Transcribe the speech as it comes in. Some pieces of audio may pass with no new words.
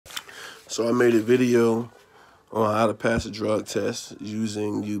So I made a video on how to pass a drug test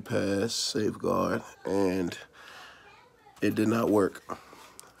using UPass Safeguard, and it did not work.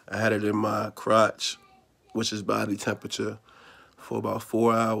 I had it in my crotch, which is body temperature, for about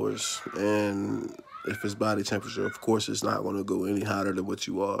 4 hours, and if it's body temperature, of course it's not going to go any hotter than what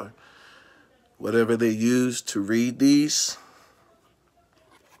you are. Whatever they used to read these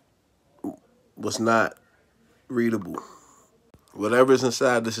was not readable. Whatever's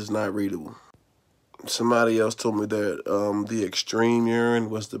inside this is not readable. Somebody else told me that the extreme urine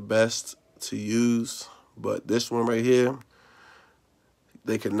was the best to use, but this one right here,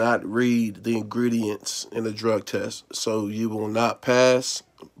 they cannot read the ingredients in a drug test. So you will not pass,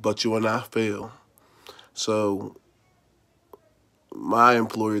 but you will not fail. So my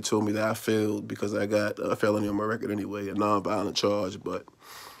employer told me that I failed because I got a felony on my record anyway, a non-violent charge, but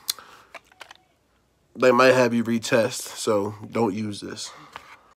they might have you retest, so don't use this.